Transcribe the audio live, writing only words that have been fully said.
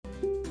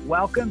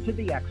Welcome to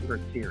the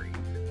Expert Series,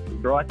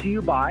 brought to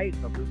you by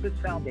the Lupus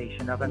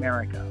Foundation of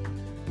America.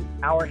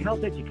 Our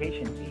health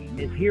education team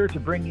is here to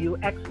bring you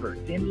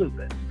experts in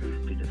lupus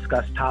to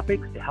discuss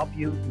topics to help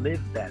you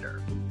live better.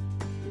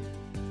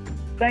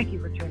 Thank you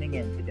for tuning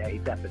in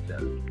today's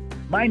episode.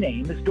 My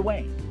name is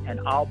Dwayne, and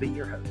I'll be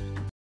your host.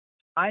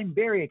 I'm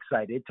very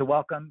excited to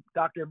welcome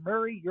Dr.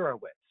 Murray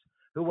Urowitz,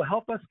 who will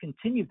help us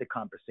continue the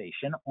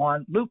conversation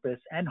on lupus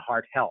and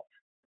heart health.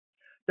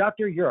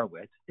 Dr.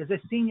 Urowitz is a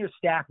senior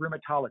staff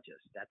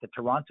rheumatologist at the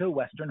Toronto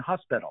Western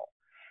Hospital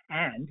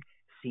and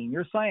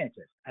senior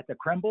scientist at the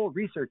Krembil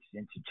Research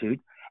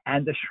Institute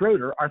and the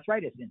Schroeder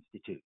Arthritis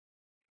Institute.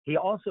 He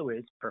also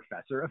is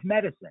professor of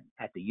medicine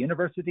at the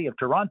University of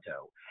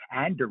Toronto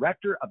and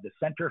director of the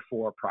Center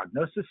for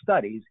Prognosis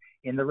Studies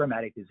in the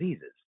Rheumatic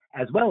Diseases,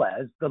 as well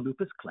as the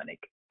Lupus Clinic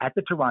at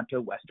the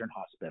Toronto Western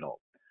Hospital.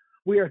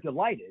 We are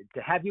delighted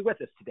to have you with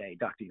us today,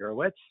 Dr.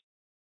 Urowitz.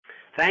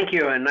 Thank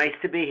you, and nice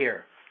to be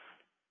here.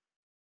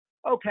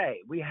 Okay,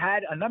 we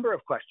had a number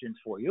of questions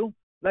for you.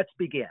 Let's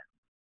begin.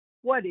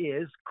 What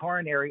is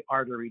coronary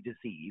artery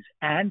disease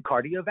and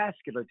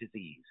cardiovascular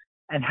disease?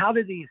 And how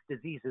do these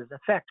diseases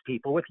affect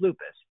people with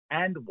lupus,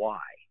 and why?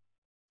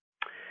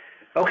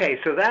 Okay,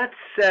 so that's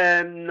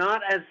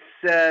not as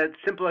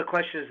simple a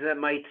question as that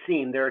might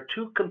seem. There are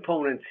two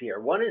components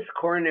here. One is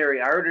coronary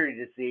artery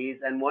disease,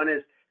 and one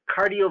is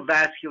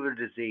cardiovascular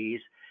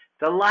disease.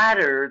 The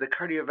latter, the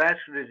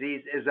cardiovascular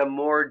disease, is a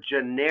more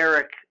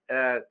generic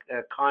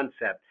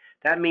concept.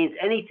 That means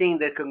anything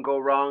that can go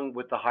wrong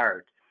with the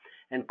heart.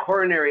 And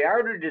coronary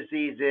artery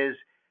disease is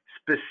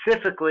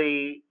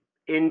specifically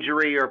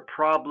injury or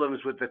problems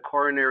with the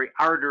coronary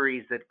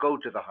arteries that go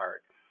to the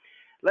heart.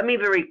 Let me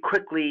very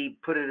quickly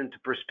put it into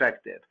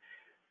perspective.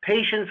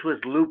 Patients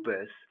with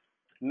lupus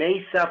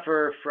may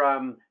suffer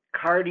from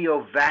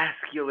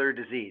cardiovascular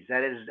disease,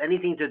 that is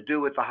anything to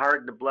do with the heart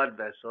and the blood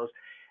vessels,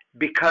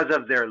 because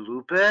of their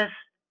lupus,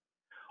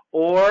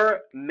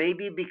 or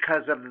maybe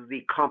because of the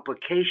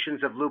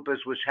complications of lupus,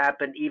 which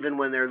happen even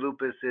when their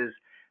lupus is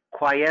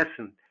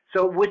quiescent.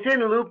 So within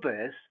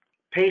lupus,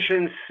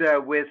 patients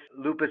with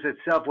lupus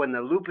itself, when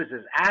the lupus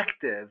is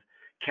active,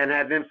 can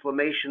have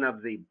inflammation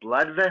of the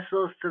blood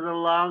vessels to the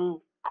lung,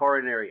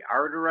 coronary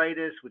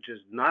arteritis, which is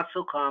not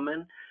so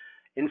common,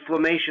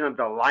 inflammation of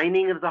the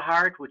lining of the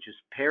heart, which is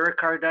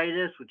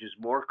pericarditis, which is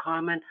more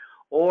common,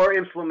 or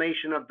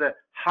inflammation of the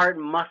heart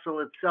muscle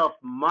itself,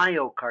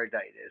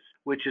 myocarditis,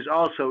 which is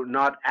also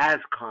not as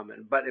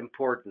common, but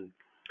important.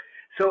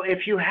 So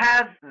if you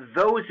have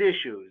those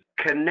issues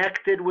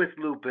connected with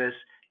lupus,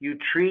 you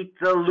treat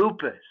the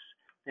lupus,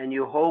 and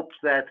you hope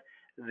that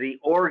the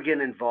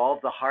organ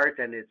involved, the heart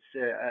and its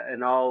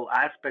and all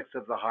aspects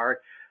of the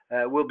heart,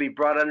 will be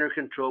brought under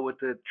control with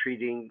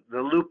treating the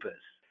lupus.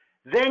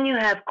 Then you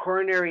have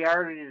coronary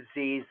artery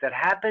disease that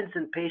happens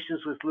in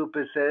patients with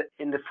lupus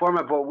in the form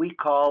of what we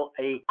call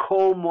a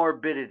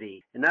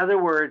comorbidity. In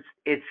other words,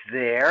 it's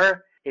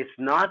there. It's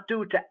not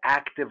due to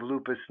active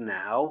lupus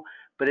now,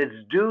 but it's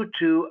due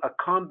to a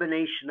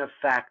combination of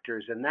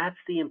factors, and that's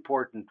the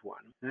important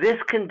one. This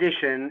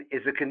condition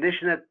is a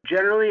condition that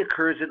generally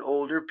occurs in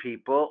older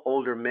people,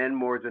 older men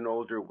more than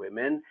older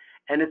women,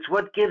 and it's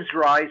what gives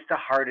rise to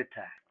heart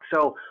attacks.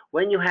 So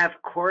when you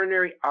have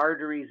coronary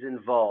arteries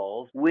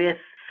involved with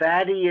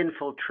fatty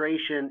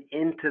infiltration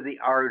into the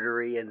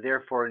artery and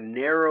therefore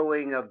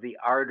narrowing of the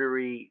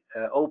artery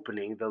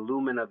opening, the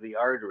lumen of the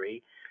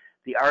artery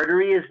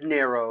is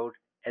narrowed,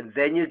 and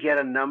then you get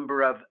a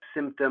number of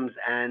symptoms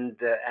and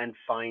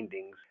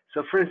findings.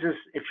 So for instance,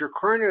 if your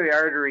coronary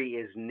artery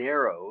is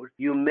narrowed,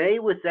 you may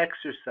with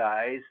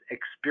exercise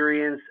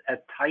experience a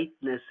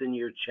tightness in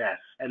your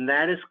chest, and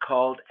that is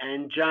called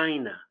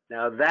angina.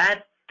 Now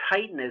that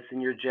tightness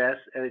in your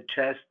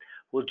chest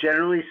will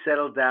generally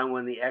settle down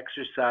when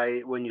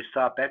you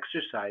stop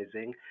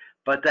exercising,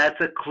 but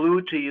that's a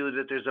clue to you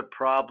that there's a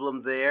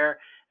problem there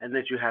and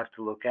that you have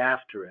to look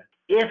after it.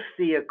 If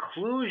the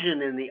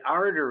occlusion in the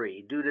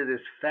artery due to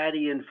this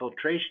fatty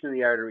infiltration in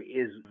the artery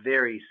is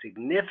very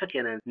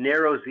significant and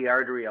narrows the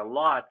artery a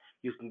lot,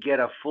 you can get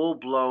a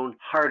full-blown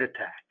heart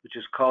attack, which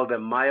is called a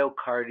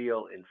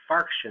myocardial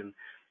infarction,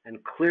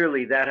 and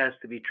clearly that has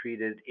to be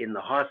treated in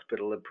the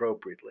hospital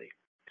appropriately.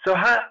 So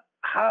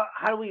how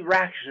do we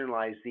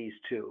rationalize these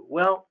two?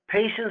 Well,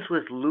 patients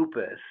with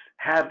lupus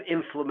have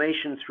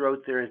inflammation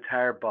throughout their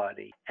entire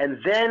body. And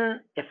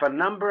then if a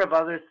number of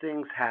other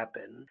things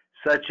happen,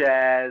 such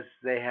as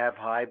they have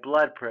high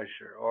blood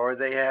pressure, or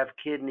they have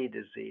kidney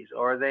disease,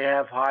 or they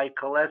have high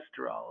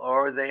cholesterol,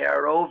 or they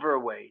are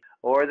overweight,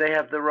 or they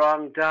have the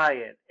wrong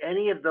diet,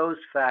 any of those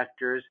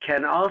factors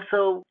can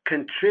also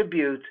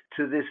contribute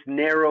to this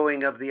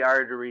narrowing of the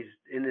arteries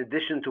in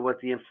addition to what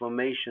the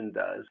inflammation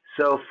does.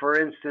 So for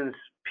instance,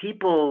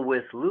 people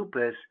with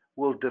lupus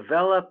will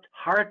develop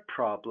heart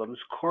problems,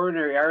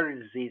 coronary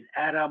artery disease,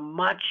 at a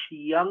much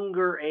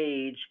younger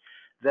age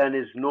than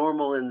is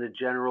normal in the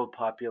general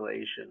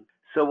population.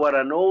 So what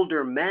an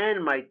older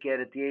man might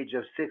get at the age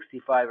of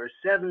 65 or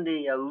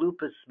 70, a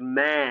lupus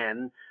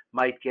man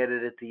might get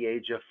it at the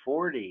age of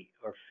 40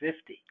 or 50,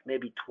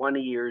 maybe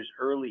 20 years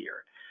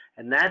earlier.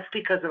 And that's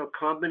because of a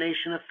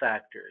combination of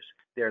factors.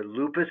 Their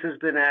lupus has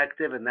been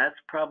active, and that's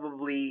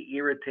probably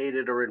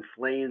irritated or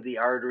inflamed the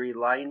artery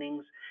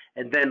linings.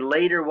 And then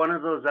later, one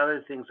of those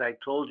other things I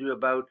told you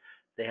about,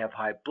 they have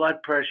high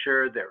blood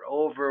pressure, they're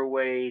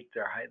overweight,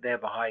 they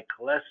have a high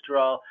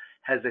cholesterol,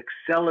 has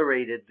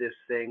accelerated this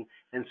thing,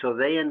 and so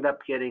they end up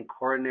getting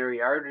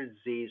coronary artery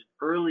disease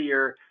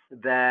earlier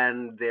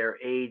than their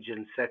age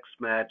and sex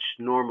match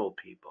normal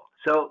people.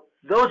 So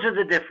those are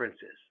the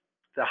differences.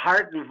 The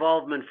heart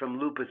involvement from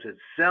lupus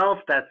itself,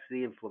 that's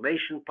the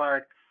inflammation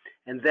part,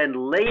 and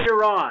then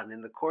later on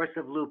in the course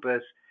of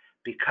lupus,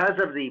 because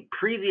of the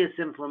previous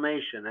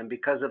inflammation and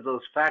because of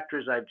those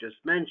factors I've just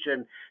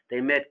mentioned, they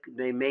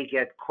may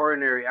get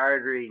coronary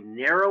artery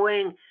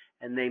narrowing,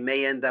 and they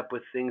may end up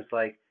with things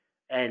like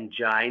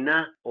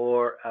angina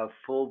or a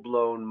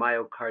full-blown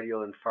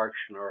myocardial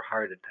infarction or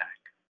heart attack.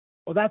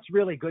 Well, that's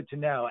really good to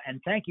know.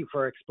 And thank you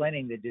for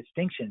explaining the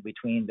distinction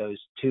between those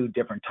two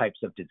different types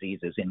of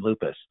diseases in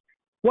lupus.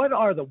 What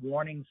are the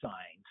warning signs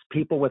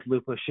people with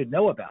lupus should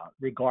know about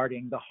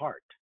regarding the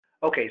heart?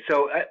 Okay,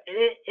 so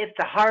if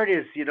the heart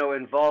is,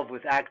 involved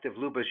with active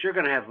lupus, you're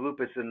going to have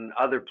lupus in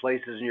other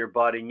places in your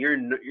body, and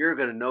you're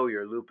going to know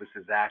your lupus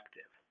is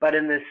active. But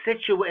in the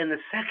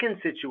second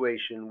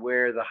situation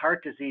where the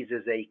heart disease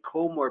is a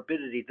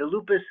comorbidity, the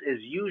lupus is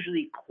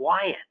usually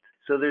quiet.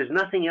 So there's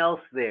nothing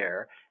else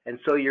there. And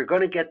so you're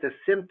going to get the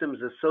symptoms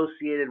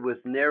associated with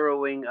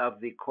narrowing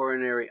of the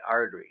coronary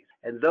arteries.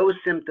 And those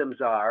symptoms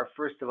are,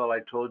 first of all, I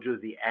told you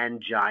the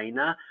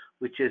angina,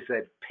 which is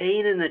a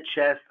pain in the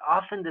chest,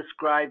 often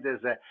described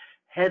as a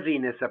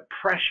heaviness, a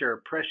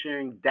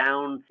pressuring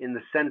down in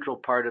the central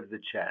part of the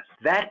chest.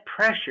 That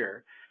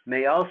pressure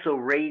may also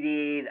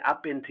radiate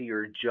up into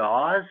your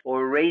jaws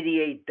or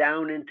radiate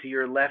down into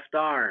your left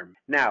arm.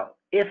 Now,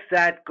 if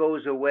that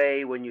goes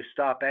away when you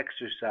stop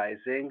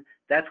exercising,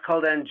 that's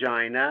called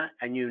angina,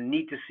 and you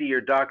need to see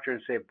your doctor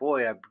and say,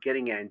 boy, I'm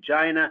getting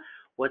angina.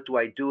 What do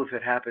I do if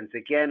it happens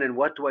again, and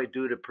what do I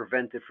do to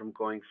prevent it from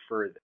going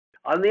further?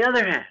 On the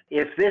other hand,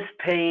 if this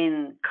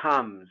pain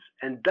comes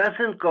and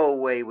doesn't go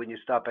away when you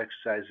stop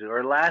exercising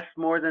or lasts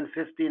more than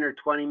 15 or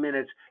 20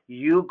 minutes,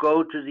 you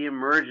go to the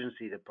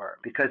emergency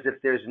department. Because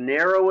if there's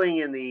narrowing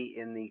in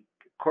the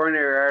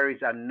coronary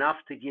arteries enough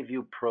to give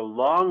you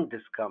prolonged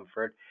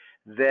discomfort,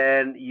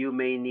 then you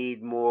may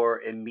need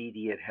more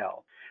immediate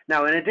help.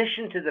 Now, in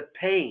addition to the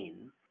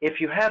pain,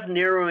 if you have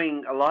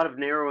a lot of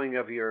narrowing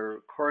of your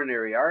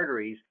coronary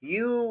arteries,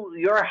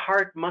 your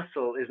heart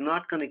muscle is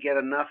not going to get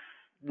enough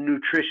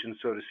nutrition,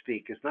 so to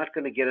speak. It's not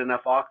going to get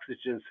enough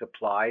oxygen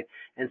supplied,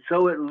 and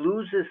so it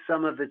loses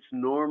some of its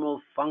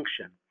normal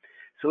function.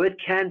 So it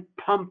can't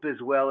pump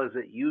as well as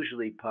it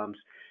usually pumps,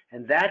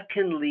 and that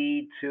can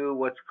lead to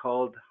what's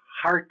called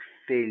heart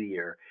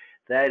failure.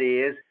 That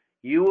is,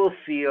 you will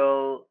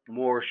feel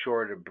more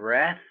short of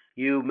breath.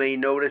 You may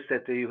notice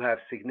that you have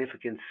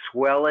significant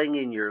swelling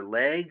in your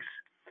legs,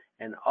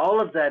 and all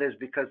of that is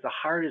because the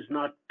heart is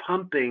not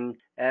pumping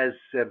as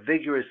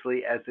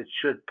vigorously as it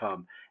should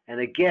pump. And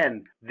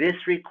again, this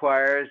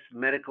requires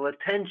medical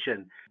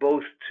attention,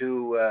 both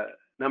to,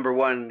 number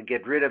one,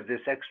 get rid of this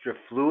extra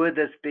fluid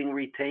that's being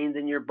retained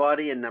in your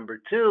body, and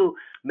number two,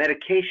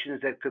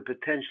 medications that could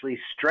potentially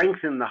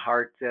strengthen the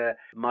heart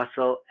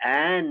muscle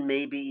and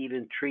maybe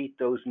even treat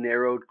those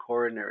narrowed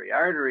coronary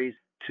arteries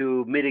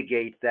to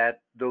mitigate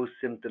those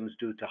symptoms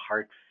due to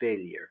heart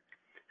failure.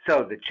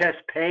 So the chest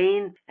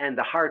pain and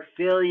the heart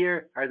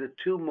failure are the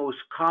two most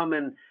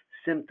common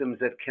symptoms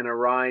that can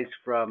arise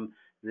from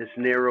this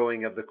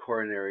narrowing of the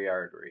coronary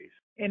arteries.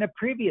 In a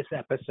previous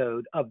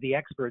episode of the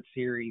Expert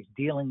Series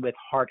dealing with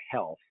heart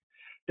health,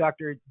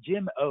 Dr.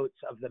 Jim Oates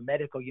of the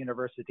Medical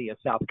University of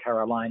South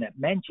Carolina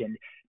mentioned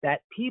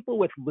that people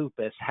with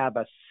lupus have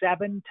a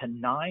 7 to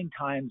 9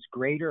 times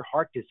greater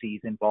heart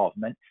disease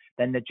involvement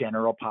than the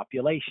general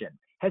population.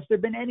 Has there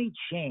been any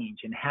change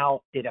in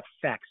how it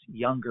affects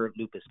younger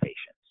lupus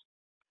patients?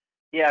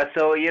 Yeah,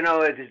 so,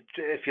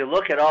 if you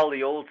look at all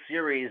the old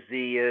series,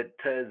 the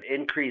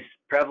increased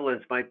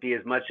prevalence might be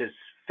as much as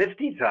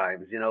 50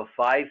 times,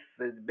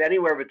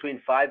 anywhere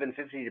between 5 and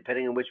 50,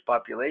 depending on which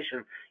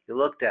population you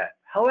looked at.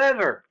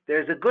 However,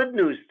 there's a good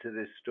news to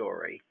this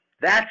story.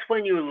 That's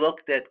when you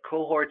looked at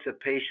cohorts of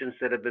patients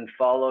that have been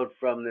followed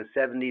from the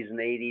 70s and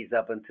 80s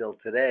up until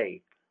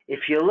today.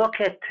 If you look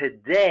at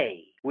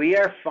today, we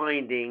are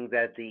finding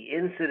that the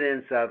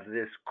incidence of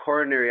this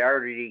coronary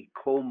artery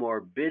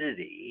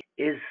comorbidity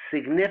is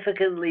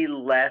significantly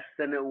less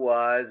than it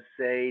was,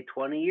 say,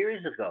 20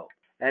 years ago.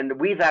 And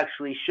we've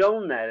actually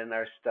shown that in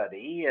our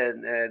study,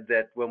 and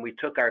that when we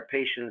took our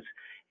patients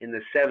in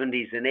the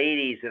 70s and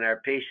 80s and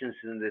our patients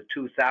in the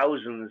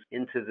 2000s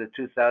into the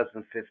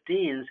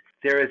 2015s,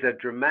 there is a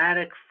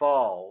dramatic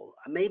fall,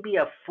 maybe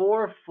a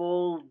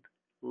 4-fold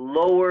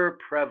lower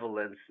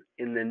prevalence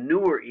in the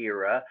newer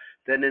era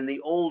than in the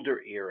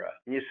older era.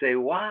 And you say,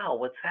 wow,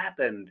 what's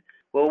happened?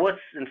 Well, what's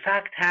in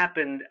fact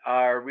happened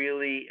are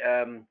really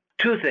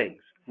two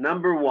things.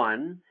 Number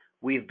one,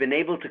 we've been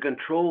able to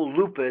control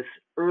lupus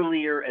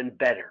earlier and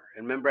better.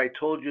 And remember, I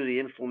told you the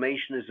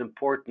inflammation is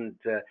important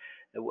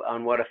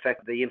on what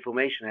effect the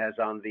inflammation has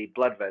on the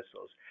blood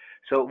vessels.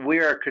 So we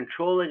are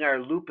controlling our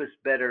lupus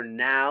better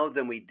now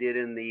than we did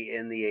in the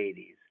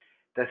 80s.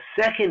 The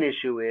second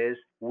issue is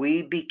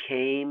we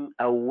became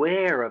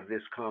aware of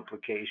this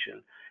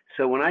complication.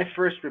 So when I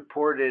first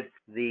reported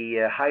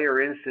the higher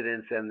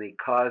incidence and the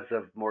cause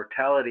of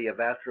mortality of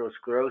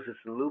atherosclerosis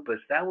and lupus,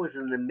 that was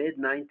in the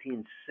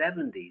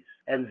mid-1970s.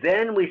 And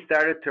then we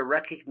started to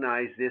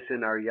recognize this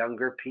in our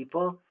younger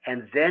people,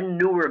 and then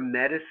newer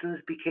medicines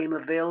became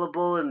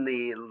available in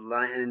the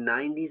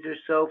 90s or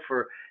so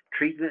for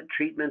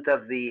treatment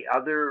of the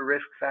other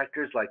risk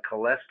factors like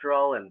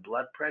cholesterol and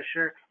blood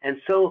pressure.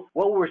 And so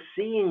what we're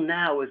seeing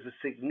now is a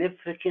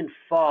significant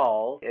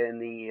fall in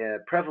the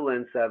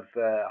prevalence of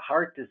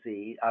heart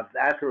disease, of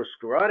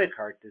atherosclerotic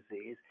heart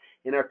disease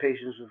in our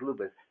patients with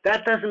lupus.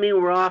 That doesn't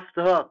mean we're off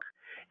the hook.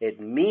 It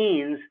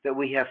means that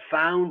we have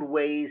found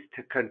ways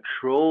to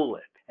control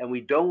it. And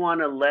we don't want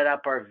to let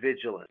up our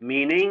vigilance,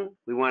 meaning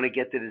we want to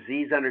get the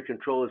disease under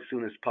control as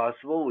soon as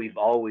possible. We've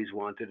always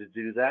wanted to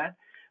do that.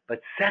 But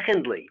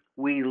secondly,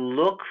 we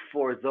look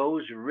for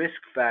those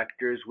risk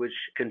factors which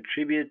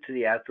contribute to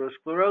the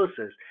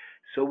atherosclerosis.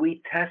 So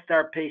we test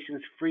our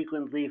patients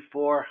frequently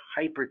for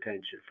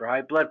hypertension, for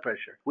high blood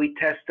pressure. We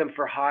test them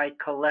for high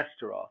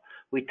cholesterol.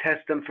 We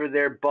test them for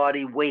their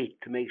body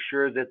weight to make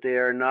sure that they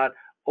are not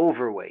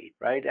overweight,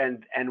 right?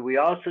 And we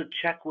also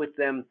check with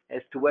them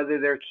as to whether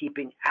they're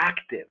keeping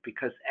active,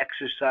 because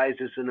exercise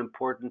is an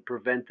important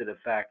preventative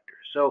factor.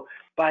 So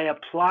by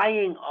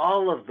applying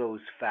all of those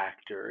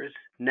factors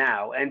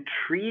now and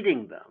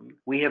treating them,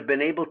 we have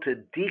been able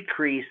to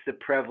decrease the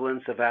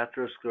prevalence of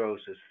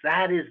atherosclerosis.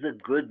 That is the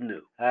good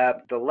news.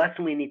 The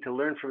lesson we need to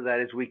learn from that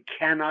is we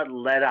cannot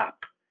let up.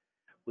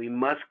 We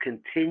must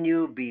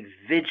continue, be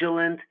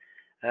vigilant,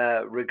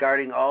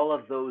 regarding all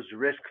of those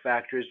risk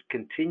factors,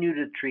 continue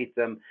to treat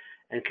them,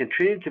 and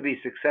continue to be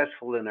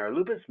successful in our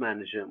lupus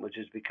management, which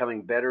is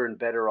becoming better and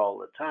better all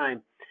the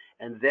time.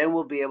 And then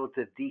we'll be able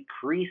to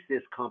decrease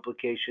this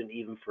complication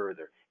even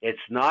further. It's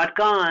not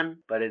gone,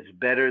 but it's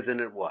better than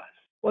it was.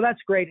 Well,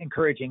 that's great,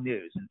 encouraging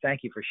news, and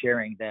thank you for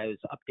sharing those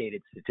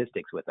updated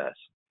statistics with us.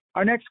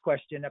 Our next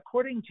question,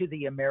 according to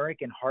the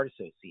American Heart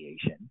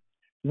Association,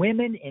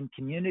 women in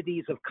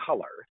communities of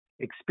color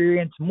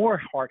experience more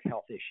heart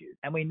health issues,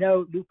 and we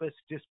know lupus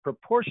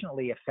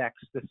disproportionately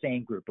affects the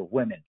same group of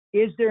women.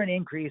 Is there an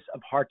increase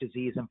of heart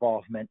disease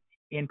involvement,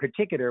 in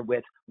particular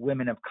with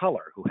women of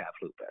color who have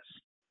lupus?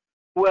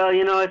 Well,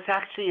 it's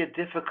actually a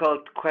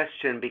difficult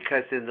question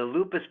because in the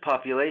lupus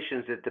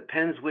populations, it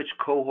depends which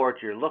cohort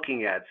you're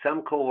looking at.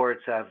 Some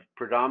cohorts have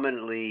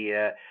predominantly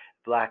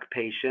Black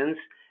patients,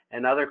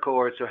 and other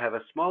cohorts will have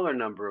a smaller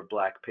number of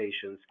Black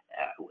patients.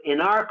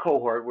 In our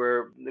cohort,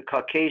 where the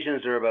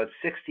Caucasians are about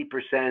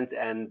 60%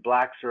 and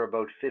Blacks are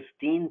about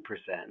 15%,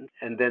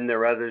 and then there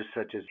are others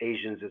such as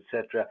Asians,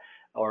 etc.,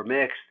 or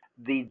mixed,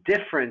 the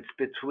difference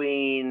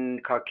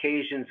between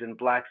Caucasians and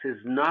Blacks is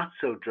not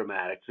so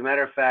dramatic. As a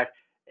matter of fact,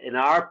 in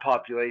our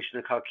population,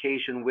 the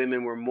Caucasian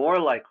women were more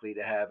likely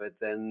to have it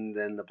than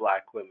the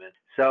Black women.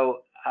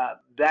 So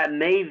that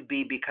may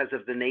be because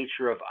of the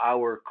nature of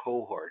our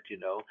cohort,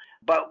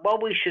 But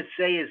what we should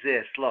say is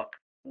this, look,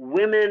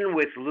 women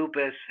with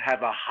lupus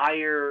have a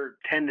higher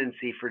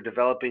tendency for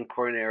developing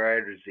coronary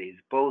artery disease,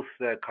 both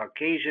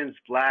Caucasians,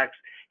 Blacks,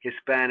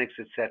 Hispanics,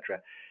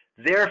 etc.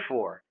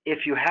 Therefore,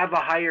 if you have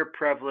a higher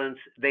prevalence,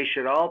 they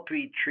should all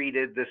be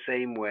treated the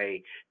same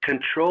way.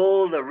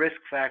 Control the risk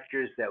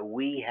factors that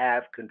we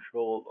have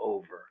control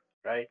over,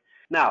 right?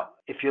 Now,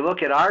 if you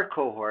look at our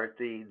cohort,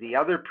 the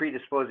other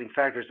predisposing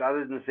factors,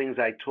 other than the things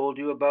I told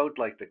you about,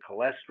 like the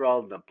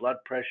cholesterol, the blood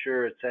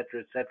pressure,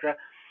 etc.,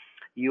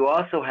 you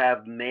also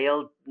have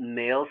male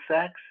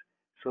sex.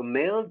 So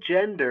male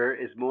gender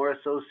is more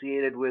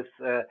associated with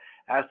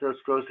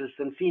atherosclerosis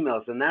than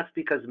females, and that's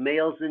because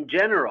males in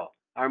general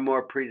are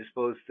more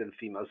predisposed than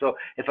females. So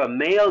if a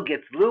male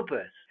gets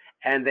lupus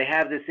and they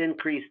have this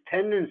increased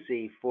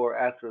tendency for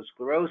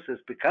atherosclerosis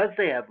because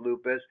they have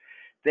lupus,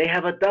 they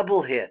have a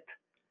double hit.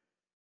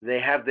 They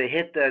have the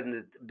hit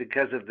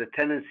because of the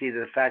tendency to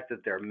the fact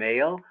that they're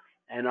male,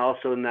 and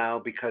also now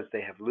because they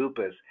have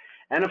lupus.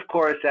 And of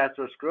course,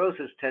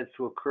 atherosclerosis tends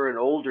to occur in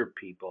older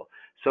people.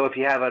 So if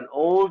you have an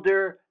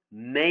older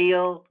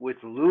male with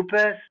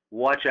lupus,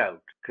 watch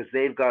out, because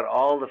they've got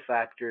all the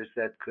factors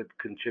that could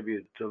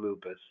contribute to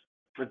lupus.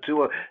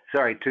 To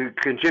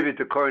contribute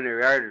to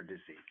coronary artery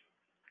disease.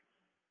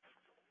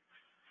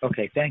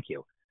 Okay, thank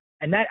you.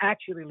 And that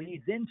actually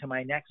leads into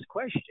my next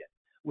question,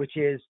 which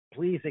is,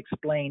 please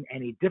explain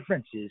any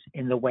differences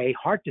in the way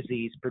heart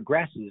disease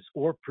progresses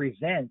or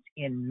presents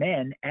in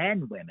men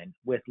and women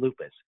with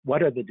lupus.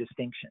 What are the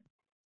distinctions?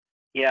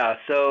 Yeah,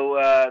 so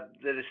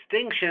the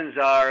distinctions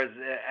are,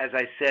 as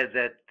I said,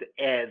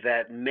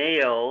 that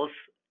males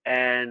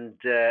and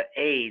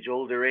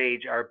older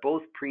age, are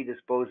both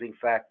predisposing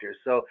factors.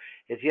 So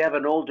if you have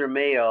an older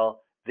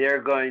male,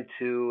 they're going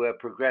to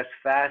progress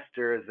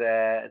faster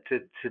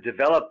to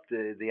develop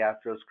the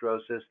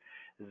atherosclerosis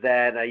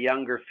than a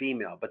younger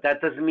female. But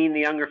that doesn't mean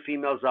the younger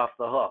female's off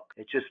the hook.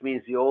 It just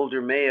means the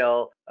older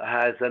male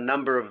has a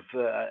number of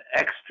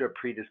extra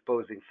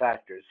predisposing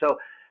factors. So,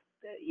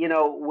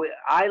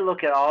 I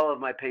look at all of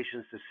my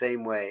patients the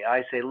same way.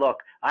 I say, look,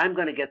 I'm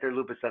going to get their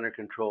lupus under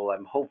control.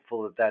 I'm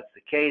hopeful that that's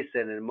the case,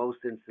 and in most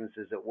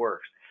instances it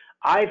works.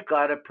 I've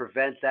got to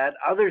prevent that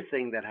other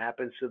thing that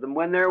happens to them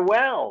when they're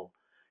well.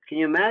 Can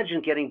you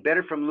imagine getting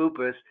better from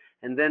lupus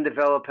and then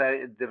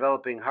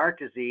developing heart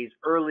disease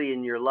early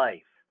in your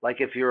life? Like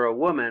if you're a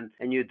woman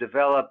and you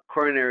develop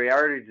coronary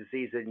artery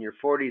disease in your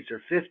 40s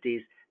or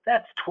 50s,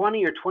 that's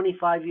 20 or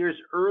 25 years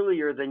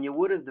earlier than you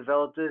would have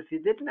developed it if you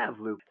didn't have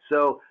lupus.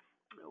 So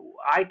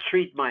I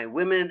treat my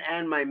women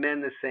and my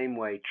men the same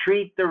way.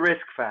 Treat the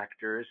risk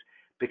factors,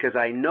 because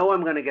I know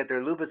I'm going to get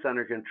their lupus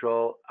under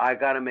control. I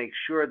got to make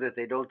sure that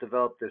they don't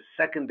develop this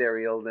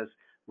secondary illness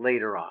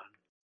later on.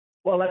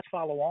 Well, let's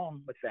follow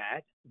on with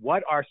that.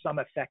 What are some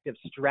effective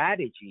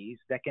strategies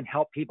that can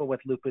help people with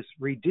lupus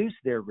reduce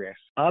their risk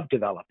of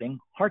developing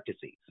heart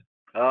disease?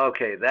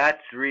 Okay,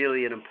 that's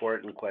really an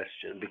important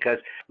question, because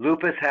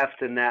lupus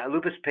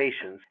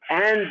patients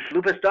and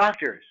lupus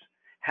doctors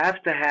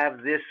have to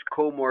have this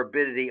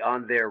comorbidity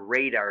on their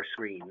radar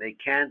screen. They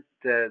can't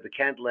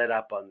let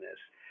up on this.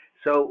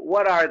 So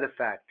what are the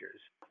factors?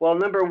 Well,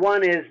 number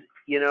one is,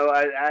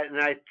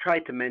 I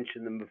tried to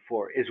mention them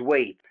before, is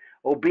weight.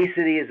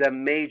 Obesity is a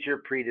major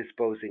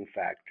predisposing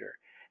factor.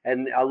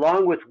 And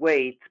along with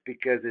weight,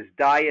 because it's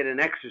diet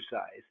and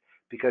exercise,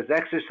 because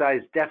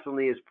exercise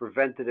definitely is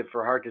preventative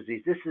for heart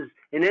disease. This is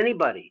in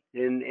anybody,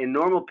 in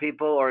normal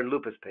people or in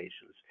lupus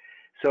patients.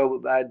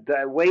 So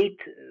weight,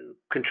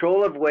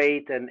 control of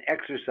weight and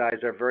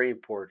exercise are very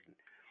important.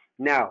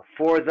 Now,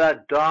 for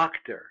the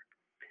doctor,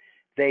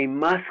 they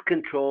must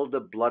control the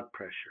blood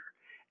pressure.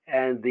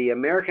 And the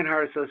American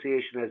Heart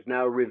Association has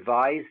now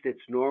revised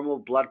its normal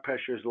blood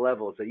pressure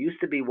levels. It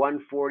used to be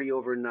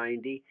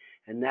 140/90,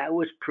 and that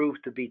was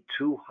proved to be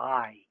too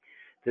high.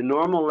 The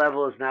normal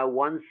level is now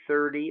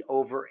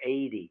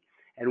 130/80.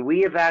 And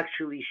we have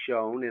actually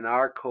shown in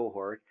our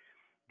cohort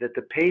that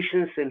the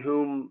patients in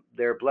whom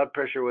their blood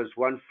pressure was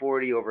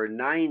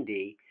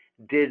 140/90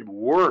 did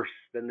worse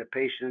than the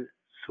patients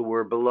who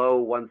were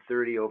below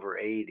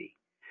 130/80.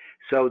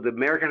 So the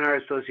American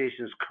Heart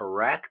Association is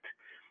correct.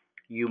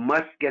 You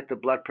must get the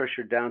blood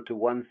pressure down to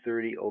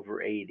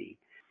 130/80.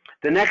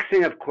 The next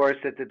thing, of course,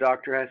 that the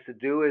doctor has to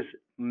do is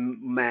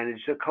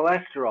manage the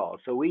cholesterol.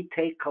 So we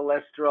take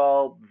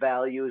cholesterol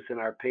values in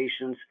our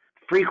patients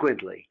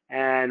frequently,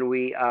 and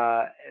we,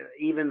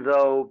 even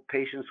though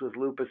patients with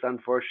lupus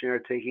unfortunately are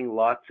taking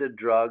lots of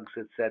drugs,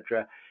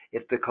 etc.,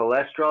 if the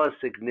cholesterol is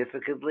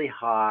significantly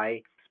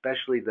high,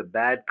 especially the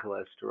bad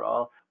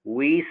cholesterol,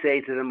 we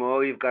say to them, oh,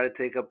 you've got to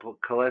take a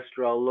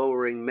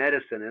cholesterol-lowering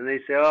medicine. And they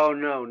say, oh,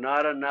 no,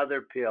 not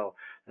another pill.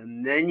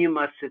 And then you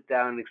must sit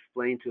down and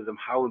explain to them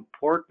how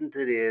important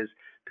it is,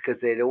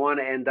 because they don't want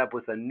to end up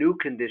with a new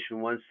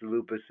condition once the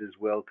lupus is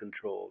well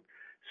controlled.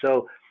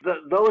 So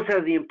those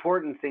are the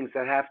important things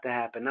that have to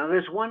happen. Now,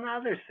 there's one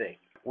other thing.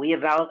 We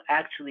have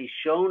actually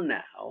shown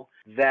now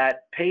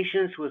that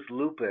patients with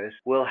lupus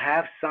will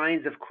have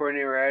signs of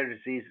coronary artery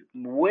disease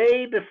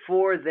way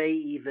before they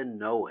even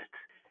know it.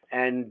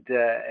 And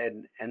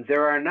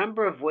there are a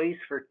number of ways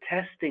for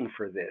testing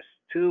for this,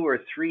 2 or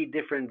 3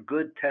 different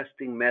good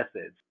testing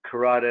methods: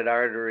 carotid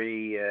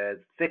artery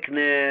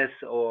thickness,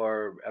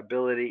 or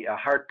a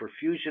heart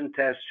perfusion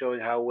test showing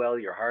how well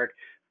your heart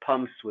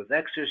pumps with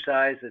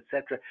exercise,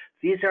 etc.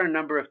 These are a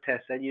number of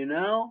tests. And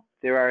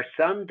there are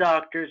some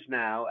doctors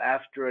now,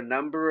 after a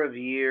number of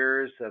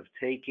years of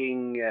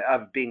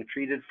being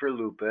treated for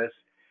lupus,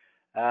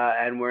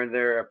 and when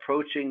they're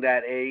approaching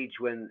that age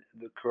when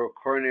the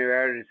coronary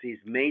artery disease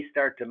may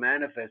start to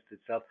manifest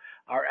itself,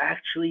 are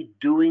actually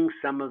doing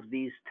some of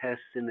these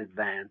tests in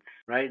advance,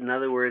 right? In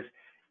other words,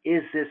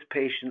 is this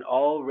patient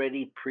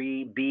already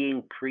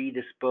being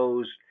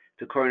predisposed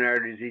to coronary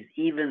artery disease,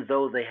 even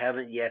though they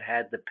haven't yet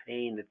had the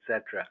pain,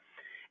 etc.?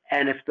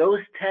 And if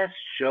those tests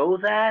show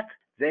that,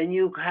 then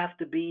you have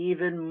to be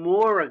even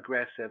more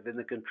aggressive in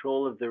the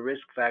control of the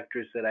risk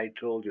factors that I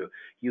told you.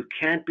 You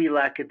can't be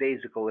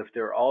lackadaisical if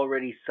there are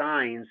already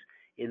signs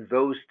in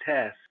those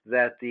tests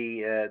that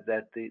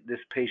this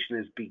patient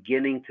is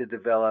beginning to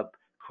develop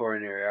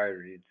coronary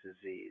artery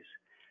disease.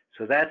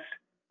 So that's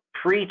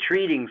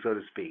pre-treating, so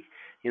to speak,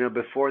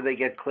 before they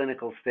get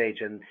clinical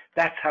stage, and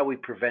that's how we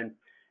prevent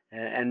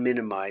and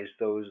minimize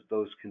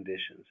those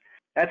conditions.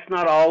 That's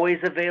not always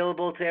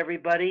available to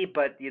everybody,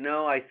 but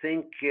I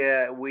think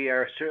we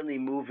are certainly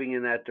moving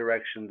in that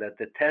direction, that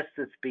the test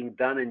that's being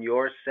done in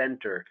your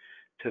center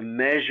to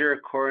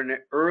measure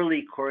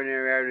early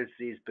coronary artery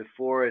disease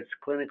before it's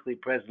clinically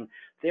present,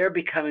 they're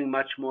becoming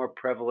much more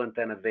prevalent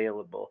and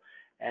available.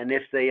 And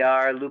if they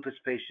are, lupus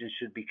patients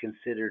should be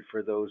considered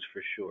for those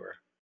for sure.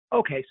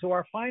 Okay, so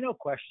our final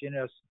question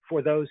is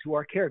for those who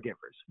are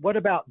caregivers. What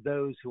about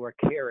those who are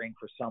caring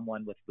for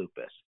someone with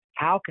lupus?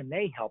 How can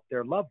they help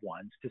their loved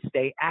ones to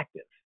stay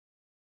active?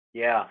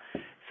 Yeah.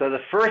 So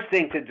the first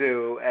thing to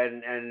do,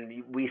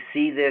 and we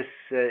see this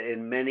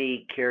in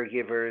many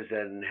caregivers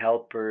and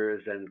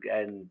helpers and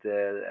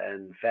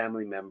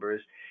family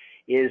members,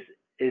 is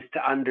is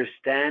to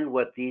understand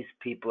what these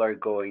people are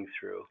going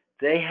through.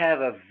 They have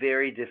a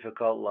very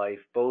difficult life,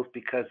 both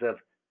because of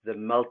the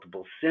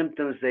multiple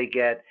symptoms they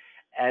get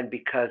and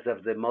because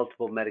of the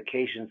multiple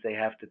medications they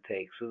have to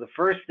take. So the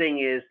first thing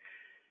is,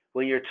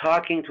 when you're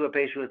talking to a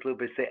patient with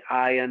lupus, say,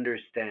 I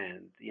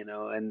understand,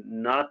 and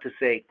not to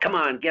say, come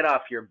on, get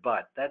off your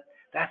butt. That's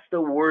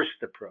the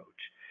worst approach.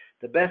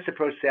 The best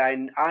approach is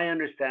say, I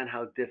understand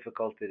how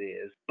difficult it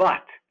is,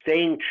 but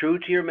staying true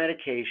to your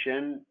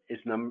medication is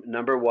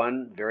number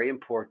one, very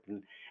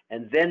important.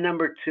 And then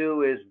number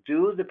two is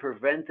do the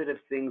preventative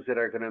things that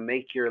are going to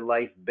make your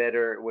life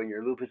better when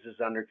your lupus is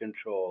under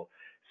control.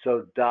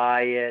 So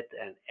diet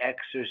and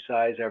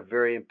exercise are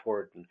very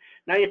important.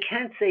 Now, you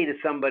can't say to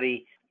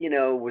somebody,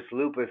 with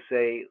lupus,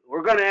 say,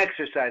 we're going to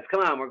exercise.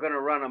 Come on, we're going to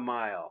run a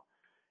mile.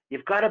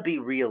 You've got to be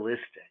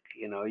realistic.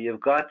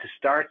 You've got to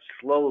start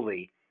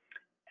slowly.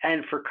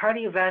 And for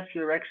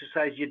cardiovascular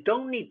exercise, you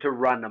don't need to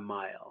run a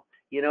mile.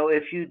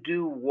 If you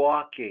do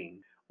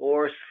walking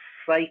or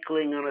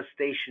cycling on a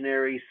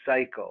stationary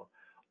cycle,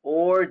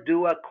 or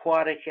do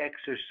aquatic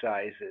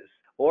exercises,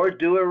 or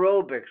do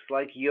aerobics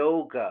like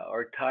yoga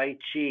or Tai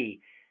Chi,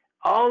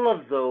 all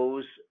of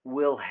those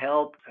will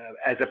help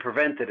as a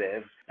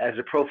preventative, as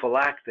a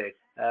prophylactic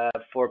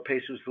for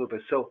patients with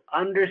lupus. So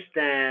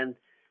understand,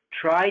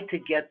 try to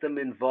get them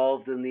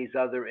involved in these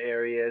other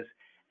areas,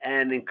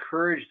 and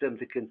encourage them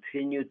to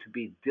continue to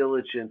be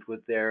diligent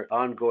with their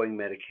ongoing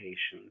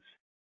medications.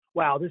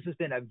 Wow, this has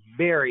been a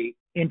very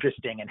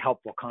interesting and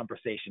helpful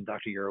conversation,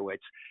 Dr. Urowitz.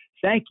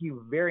 Thank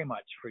you very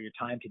much for your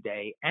time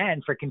today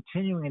and for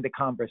continuing the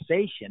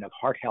conversation of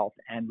heart health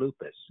and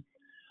lupus.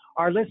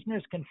 Our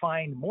listeners can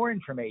find more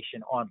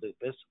information on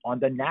lupus on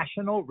the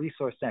National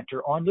Resource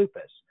Center on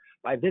Lupus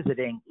by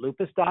visiting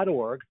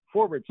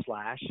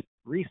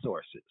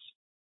lupus.org/resources.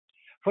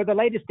 For the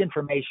latest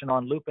information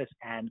on lupus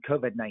and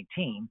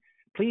COVID-19,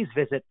 please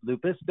visit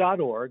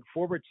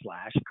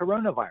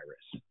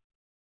lupus.org/coronavirus.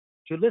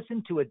 To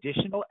listen to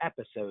additional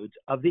episodes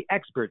of the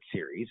Expert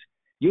Series,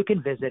 you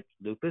can visit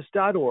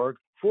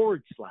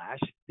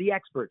lupus.org/the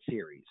Expert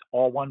Series,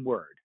 all one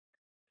word.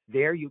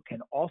 There you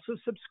can also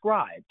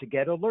subscribe to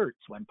get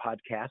alerts when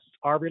podcasts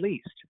are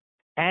released.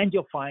 And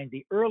you'll find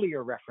the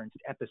earlier referenced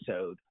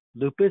episode,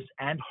 Lupus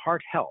and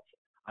Heart Health,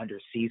 under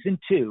Season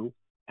 2,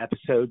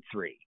 Episode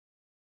 3.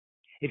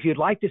 If you'd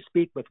like to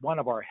speak with one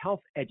of our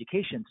health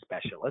education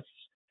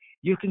specialists,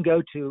 you can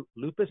go to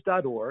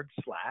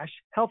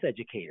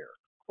lupus.org/healtheducator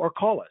or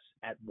call us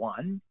at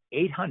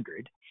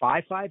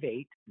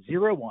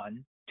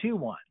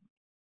 1-800-558-0121.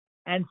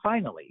 And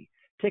finally,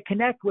 to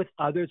connect with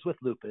others with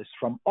lupus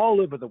from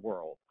all over the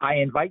world, I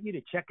invite you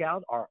to check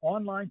out our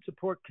online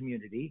support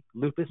community,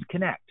 Lupus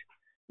Connect,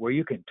 where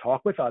you can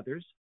talk with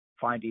others,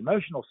 find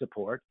emotional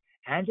support,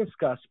 and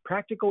discuss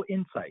practical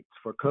insights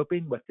for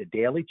coping with the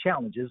daily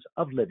challenges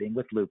of living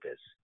with lupus.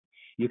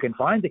 You can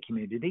find the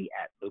community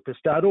at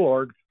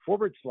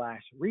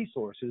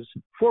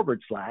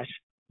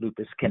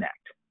lupus.org/resources/Lupus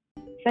Connect.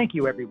 Thank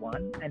you,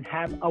 everyone, and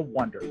have a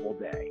wonderful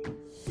day.